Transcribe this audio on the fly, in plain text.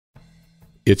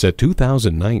It's a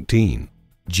 2019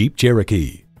 Jeep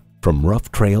Cherokee. From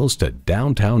rough trails to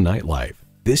downtown nightlife,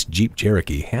 this Jeep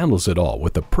Cherokee handles it all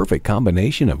with the perfect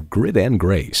combination of grit and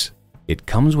grace. It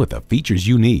comes with the features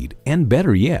you need and,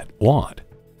 better yet, want.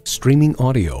 Streaming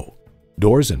audio,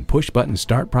 doors and push-button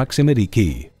start proximity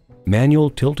key, manual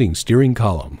tilting steering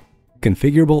column,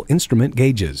 configurable instrument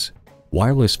gauges,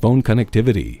 wireless phone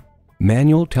connectivity,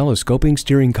 manual telescoping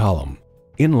steering column,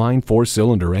 inline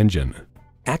 4-cylinder engine,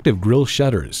 active grille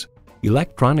shutters,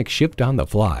 electronic shift on the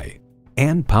fly,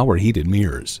 and power heated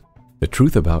mirrors. The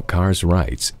truth about cars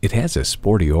writes, it has a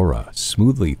sporty aura,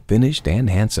 smoothly finished and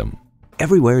handsome.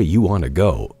 Everywhere you want to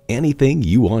go, anything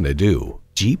you want to do,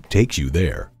 Jeep takes you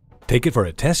there. Take it for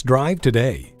a test drive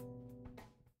today.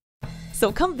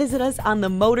 So come visit us on the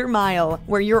Motor Mile,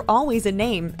 where you're always a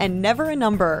name and never a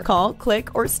number. Call,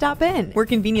 click, or stop in. We're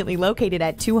conveniently located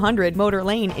at 200 Motor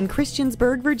Lane in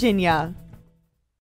Christiansburg, Virginia.